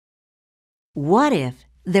What if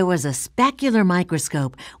there was a specular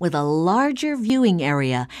microscope with a larger viewing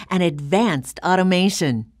area and advanced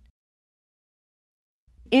automation?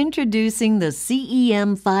 Introducing the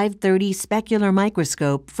CEM-530 specular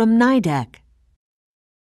microscope from NIDEK.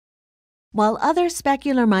 While other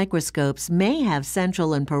specular microscopes may have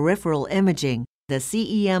central and peripheral imaging, the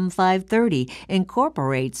CEM-530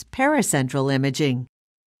 incorporates paracentral imaging.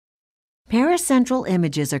 Paracentral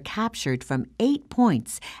images are captured from 8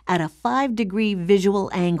 points at a 5-degree visual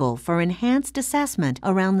angle for enhanced assessment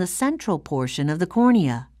around the central portion of the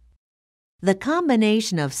cornea. The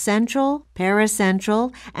combination of central,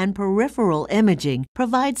 paracentral, and peripheral imaging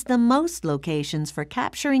provides the most locations for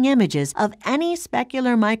capturing images of any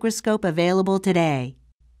specular microscope available today.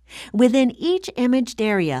 Within each imaged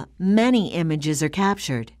area, many images are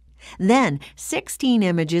captured. Then, 16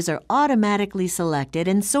 images are automatically selected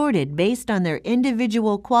and sorted based on their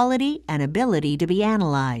individual quality and ability to be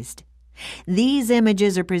analyzed. These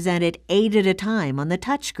images are presented 8 at a time on the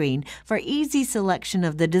touchscreen for easy selection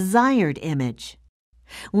of the desired image.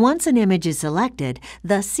 Once an image is selected,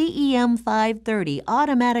 the CEM-530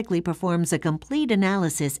 automatically performs a complete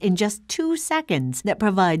analysis in just 2 seconds that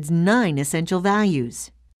provides 9 essential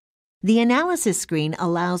values. The analysis screen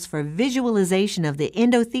allows for visualization of the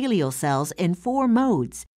endothelial cells in 4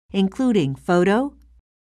 modes, including photo,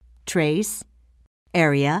 trace,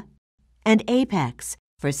 area, and apex,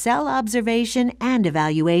 for cell observation and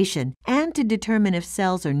evaluation, and to determine if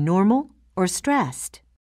cells are normal or stressed.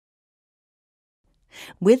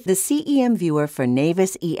 With the CEM Viewer for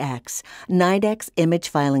navis-ex, NIDEK's image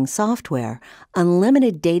filing software,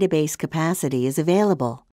 unlimited database capacity is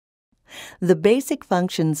available. The basic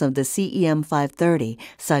functions of the CEM-530,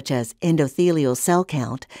 such as endothelial cell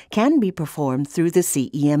count, can be performed through the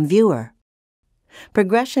CEM Viewer.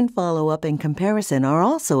 Progression follow-up and comparison are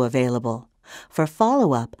also available. For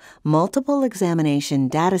follow-up, multiple examination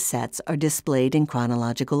datasets are displayed in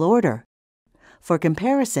chronological order. For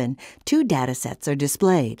comparison, 2 datasets are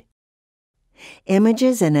displayed.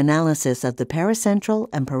 Images and analysis of the paracentral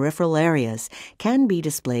and peripheral areas can be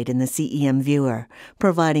displayed in the CEM Viewer,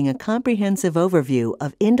 providing a comprehensive overview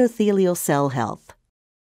of endothelial cell health.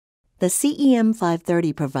 The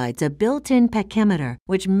CEM-530 provides a built-in pachymeter,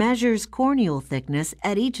 which measures corneal thickness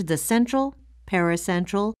at each of the central,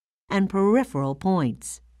 paracentral, and peripheral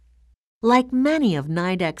points. Like many of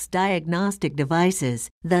NIDEK's diagnostic devices,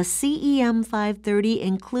 the CEM-530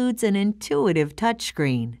 includes an intuitive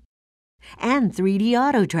touchscreen and 3D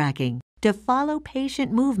auto tracking to follow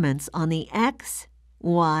patient movements on the X,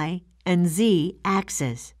 Y, and Z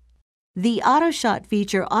axis. The AutoShot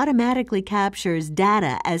feature automatically captures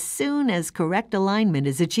data as soon as correct alignment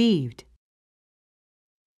is achieved.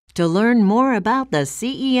 To learn more about the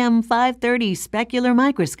CEM-530 specular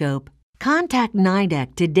microscope, contact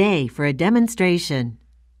NIDEK today for a demonstration.